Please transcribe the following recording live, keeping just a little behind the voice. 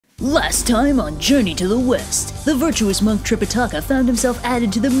Last time on Journey to the West, the virtuous monk Tripitaka found himself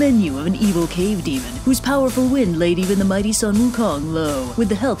added to the menu of an evil cave demon, whose powerful wind laid even the mighty Sun Wukong low. With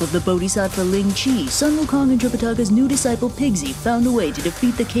the help of the Bodhisattva Ling Chi, Sun Wukong and Tripitaka's new disciple Pigsy found a way to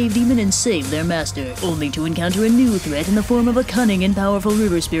defeat the cave demon and save their master, only to encounter a new threat in the form of a cunning and powerful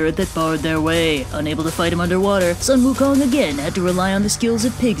river spirit that barred their way. Unable to fight him underwater, Sun Wukong again had to rely on the skills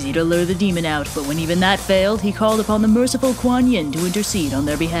of Pigsy to lure the demon out, but when even that failed, he called upon the merciful Kuan Yin to intercede on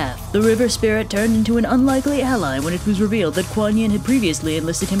their behalf. The river spirit turned into an unlikely ally when it was revealed that Kuan Yin had previously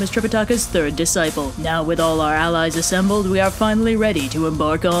enlisted him as Tripitaka's third disciple. Now with all our allies assembled, we are finally ready to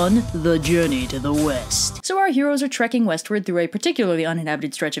embark on the journey to the west. So our heroes are trekking westward through a particularly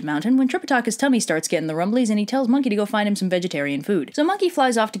uninhabited stretch of mountain when Tripitaka's tummy starts getting the rumblies and he tells Monkey to go find him some vegetarian food. So Monkey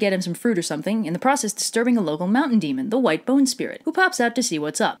flies off to get him some fruit or something, in the process disturbing a local mountain demon, the White Bone Spirit, who pops out to see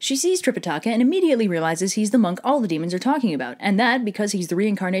what's up. She sees Tripitaka and immediately realizes he's the monk all the demons are talking about, and that, because he's the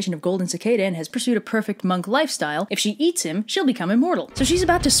reincarnation of Golden Cicada and has pursued a perfect monk lifestyle, if she eats him, she'll become immortal. So she's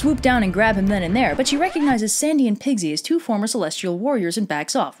about to swoop down and grab him then and there, but she recognizes Sandy and Pigsy as two former celestial warriors and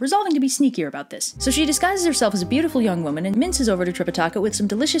backs off, resolving to be sneakier about this. So she disguises herself as a beautiful young woman and minces over to Tripitaka with some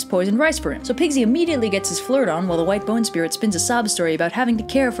delicious poisoned rice for him. So Pigsy immediately gets his flirt on while the White Bone Spirit spins a sob story about having to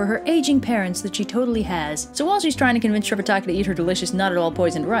care for her aging parents that she totally has. So while she's trying to convince Tripitaka to eat her delicious not at all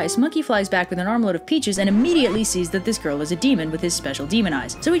poisoned rice, Monkey flies back with an armload of peaches and immediately sees that this girl is a demon with his special demon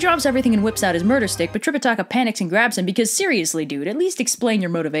eyes. So he drops everything and whips out his murder stick, but Tripitaka panics and grabs him because seriously dude, at least explain your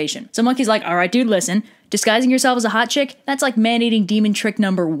motivation. So Monkey's like, alright dude, listen. Disguising yourself as a hot chick? That's like man-eating demon trick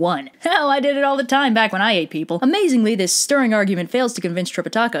number 1. Hell, I did it all the time back when I ate people. Amazingly, this stirring argument fails to convince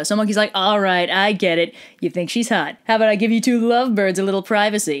Tripitaka, so Monkey's like, alright, I get it. You think she's hot. How about I give you two lovebirds a little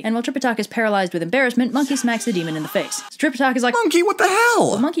privacy? And while Tripitaka's paralyzed with embarrassment, Monkey smacks the demon in the face. So Tripitaka's like, Monkey, what the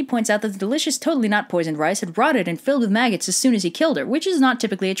hell? But Monkey points out that the delicious, totally not poisoned rice had rotted and filled with maggots as soon as he killed her, which is not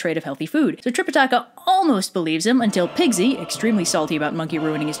typically a trait of healthy food. So Tripitaka almost believes him until Pigsy, extremely salty about Monkey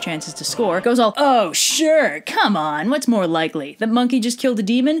ruining his chances to score, goes all, oh sure, come on, what's more likely? That Monkey just killed a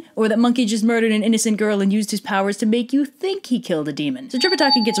demon? Or that Monkey just murdered an innocent girl and used his powers to make you think he killed a demon? So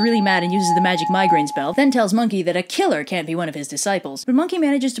Tripitaka gets really mad and uses the magic migraine spell, then tells Monkey that a killer can't be one of his disciples. But Monkey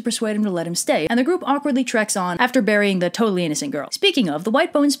manages to persuade him to let him stay, and the group awkwardly treks on after burying the totally innocent girl. Speaking of, the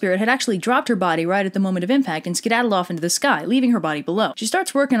White Bone Spirit had actually dropped her body right at the moment of impact and skedaddled off into the sky, leaving her body below. She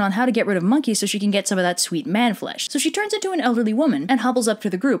starts working on how to get rid of Monkey so she can get some of that sweet man flesh. So she turns into an elderly woman and hobbles up to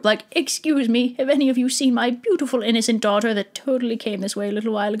the group like, excuse me, have any of you seen my beautiful innocent daughter that totally came this way a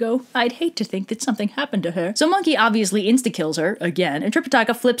little while ago? I'd hate to think that something happened to her. So Monkey obviously insta-kills her, again, and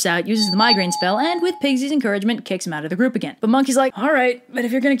Tripitaka flips out, uses the migraine spell, and with Pigsy's encouragement, kicks him out of the group again. But Monkey's like, alright, but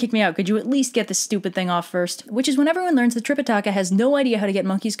if you're gonna kick me out, could you at least get this stupid thing off first? Which is when everyone learns that Tripitaka has no idea how to get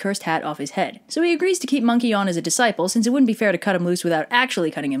Monkey's cursed hat off his head. So he agrees to keep Monkey on as a disciple, since it wouldn't be fair to cut him loose without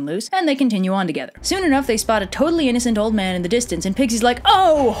actually cutting him loose, and they continue on together. Soon enough, they spot a totally innocent old man in the distance, and Pigsy's like,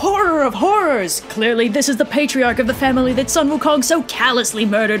 oh, horror of horrors! Clearly this is the patriarch of the family that Sun Wukong so callously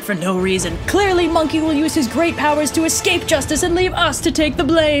murdered for no reason. Clearly Monkey will use his great powers to escape justice and leave us to take the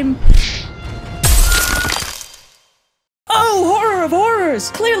blame. Oh, horror of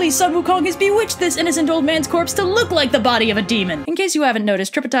horrors! Clearly Sun Wukong has bewitched this innocent old man's corpse to look like the body of a demon. In case you haven't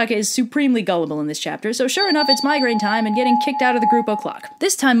noticed, Tripitaka is supremely gullible in this chapter, so sure enough, it's migraine time and getting kicked out of the group o'clock.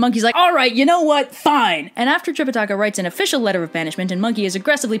 This time, Monkey's like, alright, you know what? Fine! And after Tripitaka writes an official letter of banishment and Monkey is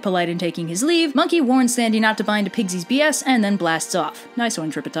aggressively polite in taking his leave, Monkey warns Sandy not to buy into Pigsy's BS and then blasts off. Nice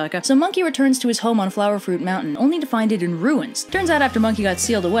one, Tripitaka. So Monkey returns to his home on Flower Fruit Mountain, only to find it in ruins. Turns out after Monkey got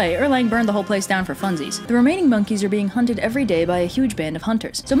sealed away, Erlang burned the whole place down for funsies. The remaining monkeys are being hunted every day by a huge band of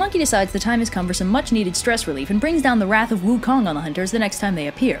hunters. So Monkey decides the time has come for some much needed stress relief and brings down the wrath of Wukong on the hunters the next time they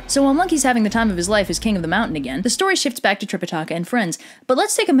appear. So while Monkey's having the time of his life as king of the mountain again, the story shifts back to Tripitaka and friends. But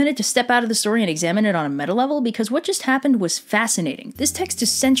let's take a minute to step out of the story and examine it on a meta level, because what just happened was fascinating. This text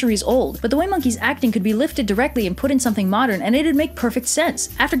is centuries old, but the way Monkey's acting could be lifted directly and put in something modern, and it'd make perfect sense.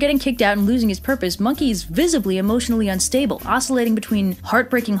 After getting kicked out and losing his purpose, Monkey is visibly emotionally unstable, oscillating between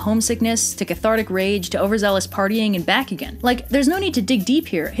heartbreaking homesickness to cathartic rage to overzealous partying and back again. Like, there's no need to dig deep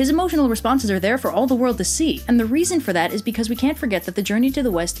here. His emotional responses are there for all the world to see. And the reason for that is because we can't forget that the journey to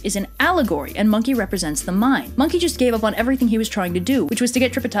the west is an allegory, and Monkey represents the mind. Monkey just gave up on everything he was trying to do, which was to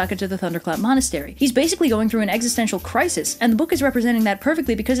get Tripitaka to the Thunderclap Monastery. He's basically going through an existential crisis, and the book is representing that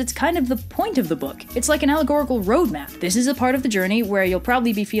perfectly because it's kind of the point of the book. It's like an allegorical roadmap. This is a part of the journey where you'll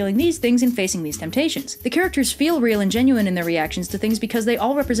probably be feeling these things and facing these temptations. The characters feel real and genuine in their reactions to things because they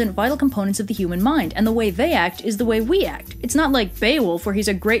all represent vital components of the human mind, and the way they act is the way we act. It's not like Baywatch, Beowulf, where he's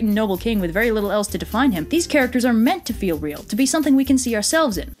a great and noble king with very little else to define him, these characters are meant to feel real, to be something we can see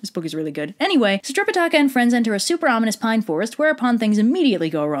ourselves in. This book is really good. Anyway, so Tripitaka and friends enter a super ominous pine forest, whereupon things immediately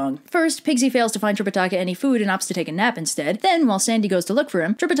go wrong. First, Pigsy fails to find Tripitaka any food and opts to take a nap instead. Then, while Sandy goes to look for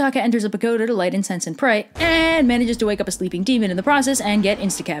him, Tripitaka enters a pagoda to light incense and pray, and manages to wake up a sleeping demon in the process and get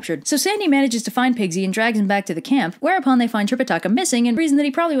insta-captured. So Sandy manages to find Pigsy and drags him back to the camp, whereupon they find Tripitaka missing and reason that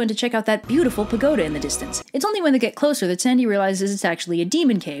he probably went to check out that beautiful pagoda in the distance. It's only when they get closer that Sandy realizes it's actually a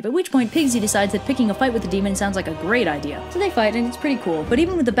demon cave, at which point Pigsy decides that picking a fight with the demon sounds like a great idea. So they fight and it's pretty cool, but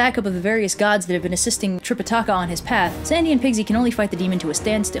even with the backup of the various gods that have been assisting Tripitaka on his path, Sandy and Pigsy can only fight the demon to a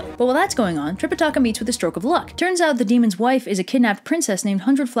standstill. But while that's going on, Tripitaka meets with a stroke of luck. Turns out the demon's wife is a kidnapped princess named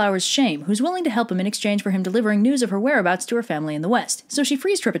 100 Flowers Shame, who's willing to help him in exchange for him delivering news of her whereabouts to her family in the west. So she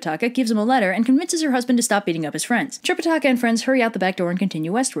frees Tripitaka, gives him a letter, and convinces her husband to stop beating up his friends. Tripitaka and friends hurry out the back door and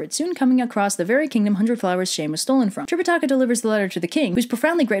continue westward, soon coming across the very kingdom 100 Flowers Shame was stolen from. Tripitaka delivers the letter to the king, who's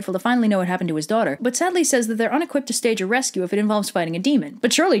profoundly grateful to finally know what happened to his daughter, but sadly says that they're unequipped to stage a rescue if it involves fighting a demon.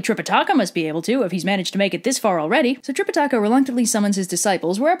 But surely Tripitaka must be able to, if he's managed to make it this far already. So Tripitaka reluctantly summons his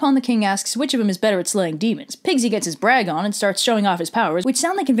disciples, whereupon the king asks which of them is better at slaying demons. Pigsy gets his brag on and starts showing off his powers, which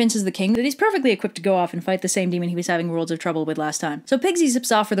soundly convinces the king that he's perfectly equipped to go off and fight the same demon he was having worlds of trouble with last time. So Pigsy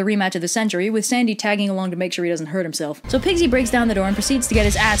zips off for the rematch of the century, with Sandy tagging along to make sure he doesn't hurt himself. So Pigsy breaks down the door and proceeds to get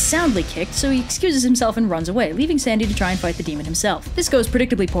his ass soundly kicked, so he excuses himself and runs away, leaving Sandy to try and fight the demon himself. This goes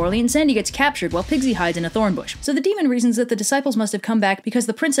predictably poorly, and Sandy gets captured while Pigsy hides in a thorn bush. So the demon reasons that the disciples must have come back because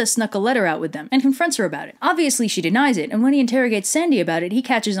the princess snuck a letter out with them, and confronts her about it. Obviously she denies it, and when he interrogates Sandy about it, he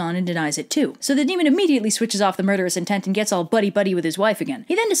catches on and denies it too. So the demon immediately switches off the murderous intent and gets all buddy-buddy with his wife again.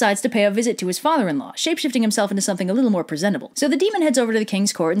 He then decides to pay a visit to his father-in-law, shapeshifting himself into something a little more presentable. So the demon heads over to the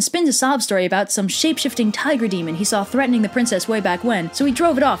king's court and spins a sob story about some shapeshifting tiger demon he saw threatening the princess way back when, so he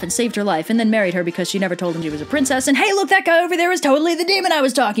drove it off and saved her life, and then married her because she never told him she was a princess, and hey look, that guy over there is totally the demon I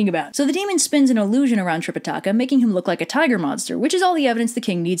was talking about! So the demon spins an illusion around Tripitaka, making him look like a tiger monster, which is all the evidence the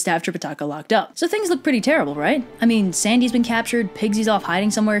king needs to have Tripitaka locked up. So things look pretty terrible, right? I mean, Sandy's been captured, Pigsy's off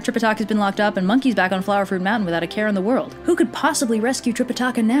hiding somewhere, Tripitaka's been locked up, and Monkey's back on Flower Fruit Mountain without a care in the world. Who could possibly rescue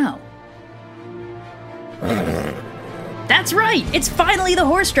Tripitaka now? That's right! It's finally the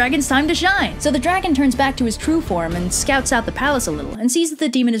horse dragon's time to shine! So the dragon turns back to his true form and scouts out the palace a little, and sees that the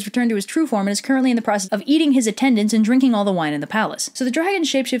demon has returned to his true form and is currently in the process of eating his attendants and drinking all the wine in the palace. So the dragon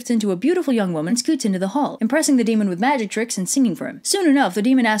shapeshifts into a beautiful young woman and scoots into the hall, impressing the demon with magic tricks and singing for him. Soon enough, the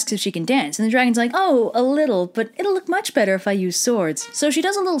demon asks if she can dance, and the dragon's like, oh, a little, but it'll look much better if I use swords. So she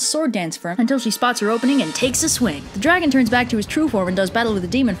does a little sword dance for him until she spots her opening and takes a swing. The dragon turns back to his true form and does battle with the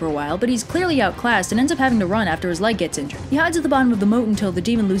demon for a while, but he's clearly outclassed and ends up having to run after his leg gets injured. He hides at the bottom of the moat until the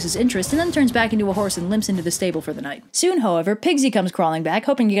demon loses interest and then turns back into a horse and limps into the stable for the night. Soon, however, Pigsy comes crawling back,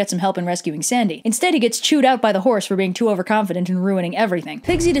 hoping to get some help in rescuing Sandy. Instead, he gets chewed out by the horse for being too overconfident and ruining everything.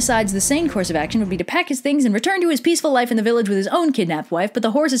 Pigsy decides the sane course of action would be to pack his things and return to his peaceful life in the village with his own kidnapped wife, but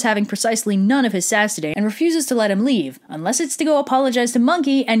the horse is having precisely none of his sass today and refuses to let him leave, unless it's to go apologize to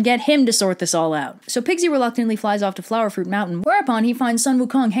Monkey and get him to sort this all out. So Pigsy reluctantly flies off to Flower Fruit Mountain, whereupon he finds Sun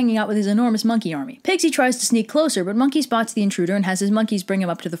Wukong hanging out with his enormous monkey army. Pigsy tries to sneak closer, but Monkey spots the intruder and has his monkeys bring him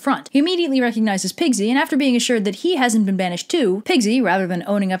up to the front. He immediately recognizes Pigsy, and after being assured that he hasn't been banished too, Pigsy, rather than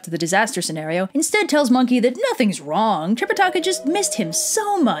owning up to the disaster scenario, instead tells Monkey that nothing's wrong, Tripitaka just missed him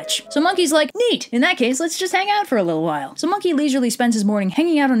so much. So Monkey's like, neat, in that case, let's just hang out for a little while. So Monkey leisurely spends his morning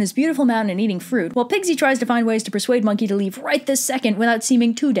hanging out on his beautiful mountain and eating fruit, while Pigsy tries to find ways to persuade Monkey to leave right this second without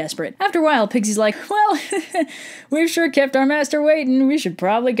seeming too desperate. After a while, Pigsy's like, well, we've sure kept our master waiting, we should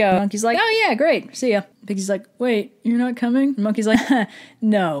probably go. Monkey's like, oh yeah, great, see ya. Pigsy's like, wait, you're not coming? And Monkey's like,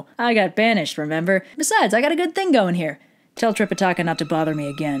 no, I got banished, remember? Besides, I got a good thing going here. Tell Tripitaka not to bother me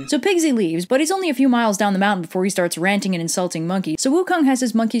again. So Pigsy leaves, but he's only a few miles down the mountain before he starts ranting and insulting Monkey, so Wukong has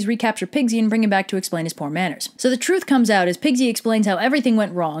his monkeys recapture Pigsy and bring him back to explain his poor manners. So the truth comes out as Pigsy explains how everything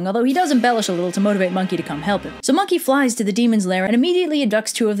went wrong, although he does embellish a little to motivate Monkey to come help him. So Monkey flies to the demon's lair and immediately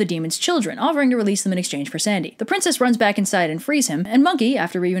abducts two of the demon's children, offering to release them in exchange for Sandy. The princess runs back inside and frees him, and Monkey,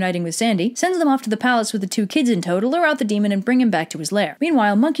 after reuniting with Sandy, sends them off to the palace with the two kids in tow to lure out the demon and bring him back to his lair.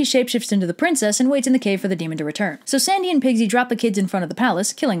 Meanwhile, Monkey shapeshifts into the princess and waits in the cave for the demon to return. So Sandy and Pigsy drop the kids in front of the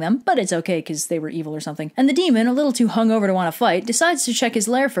palace, killing them, but it's okay because they were evil or something. And the demon, a little too hungover to want to fight, decides to check his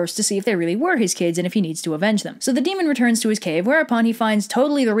lair first to see if they really were his kids and if he needs to avenge them. So the demon returns to his cave, whereupon he finds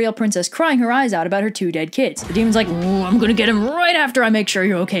totally the real princess crying her eyes out about her two dead kids. The demon's like, ooh, I'm gonna get him right after I make sure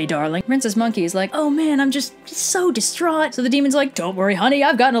you're okay, darling. Princess Monkey is like, oh man, I'm just so distraught. So the demon's like, don't worry, honey,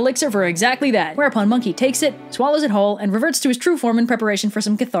 I've got an elixir for exactly that. Whereupon Monkey takes it, swallows it whole, and reverts to his true form in preparation for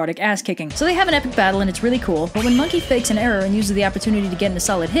some cathartic ass kicking. So they have an epic battle and it's really cool, but when Monkey fakes detects an error and uses the opportunity to get in a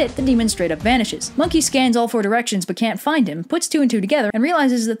solid hit, the demon straight up vanishes. Monkey scans all 4 directions but can't find him, puts 2 and 2 together, and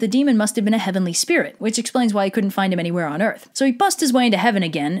realizes that the demon must have been a heavenly spirit, which explains why he couldn't find him anywhere on Earth. So he busts his way into heaven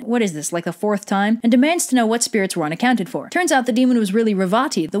again, what is this, like the 4th time, and demands to know what spirits were unaccounted for. Turns out the demon was really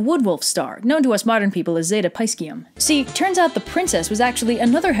Ravati, the woodwolf star, known to us modern people as Zeta Piscium. See, turns out the princess was actually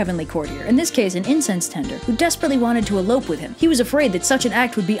another heavenly courtier, in this case an incense tender, who desperately wanted to elope with him. He was afraid that such an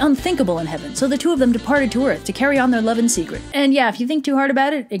act would be unthinkable in heaven, so the 2 of them departed to Earth to carry on their love in secret. And yeah, if you think too hard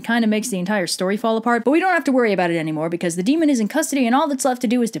about it, it kinda makes the entire story fall apart, but we don't have to worry about it anymore because the demon is in custody and all that's left to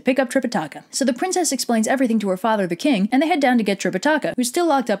do is to pick up Tripitaka. So the princess explains everything to her father, the king, and they head down to get Tripitaka, who's still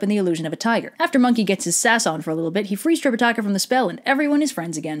locked up in the illusion of a tiger. After Monkey gets his sass on for a little bit, he frees Tripitaka from the spell and everyone is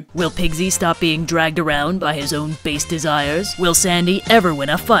friends again. Will Pigsy stop being dragged around by his own base desires? Will Sandy ever win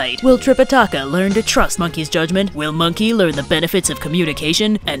a fight? Will Tripitaka learn to trust Monkey's judgment? Will Monkey learn the benefits of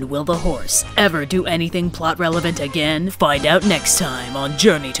communication? And will the horse ever do anything plot relevant again? Find out next time on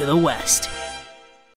Journey to the West.